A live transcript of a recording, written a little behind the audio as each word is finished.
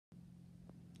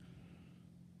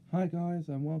Hi guys,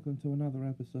 and welcome to another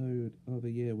episode of A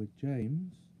Year with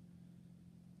James.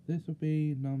 This will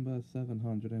be number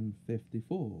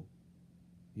 754.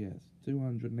 Yes,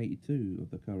 282 of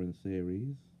the current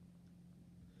series.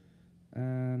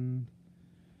 And,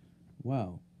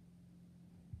 well,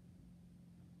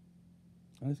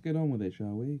 let's get on with it, shall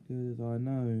we? Because I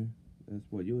know that's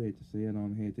what you're here to see and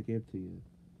I'm here to give to you.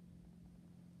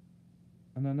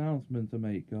 An announcement to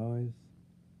make, guys.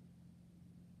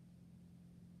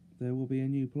 There will be a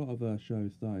new Plotterverse show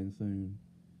starting soon,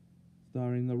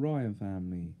 starring the Ryan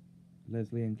family,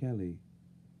 Leslie and Kelly.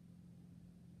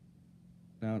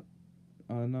 Now,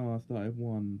 I know I started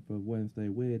one for Wednesday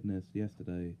Weirdness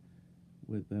yesterday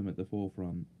with them at the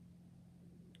forefront.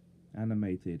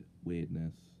 Animated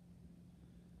weirdness.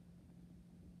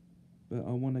 But I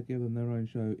want to give them their own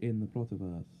show in the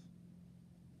Plotterverse.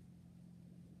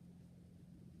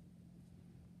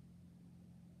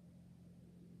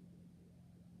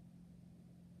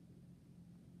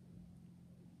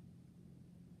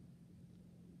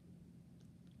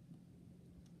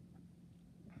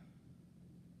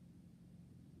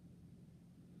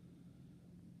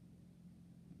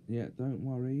 Yeah, don't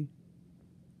worry.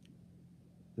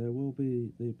 There will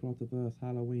be the Plotterverse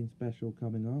Halloween special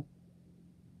coming up.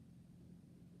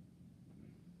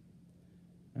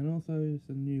 And also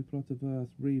some new Plotterverse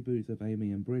reboots of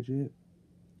Amy and Bridget.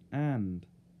 And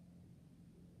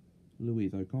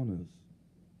Louise O'Connor's.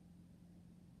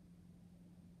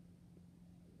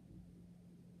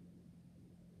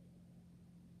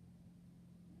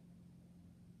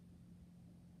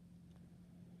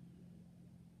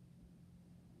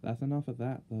 That's enough of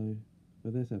that, though, for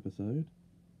this episode.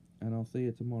 And I'll see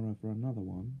you tomorrow for another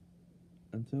one.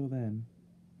 Until then,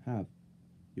 have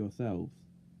yourselves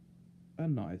a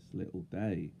nice little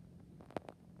day.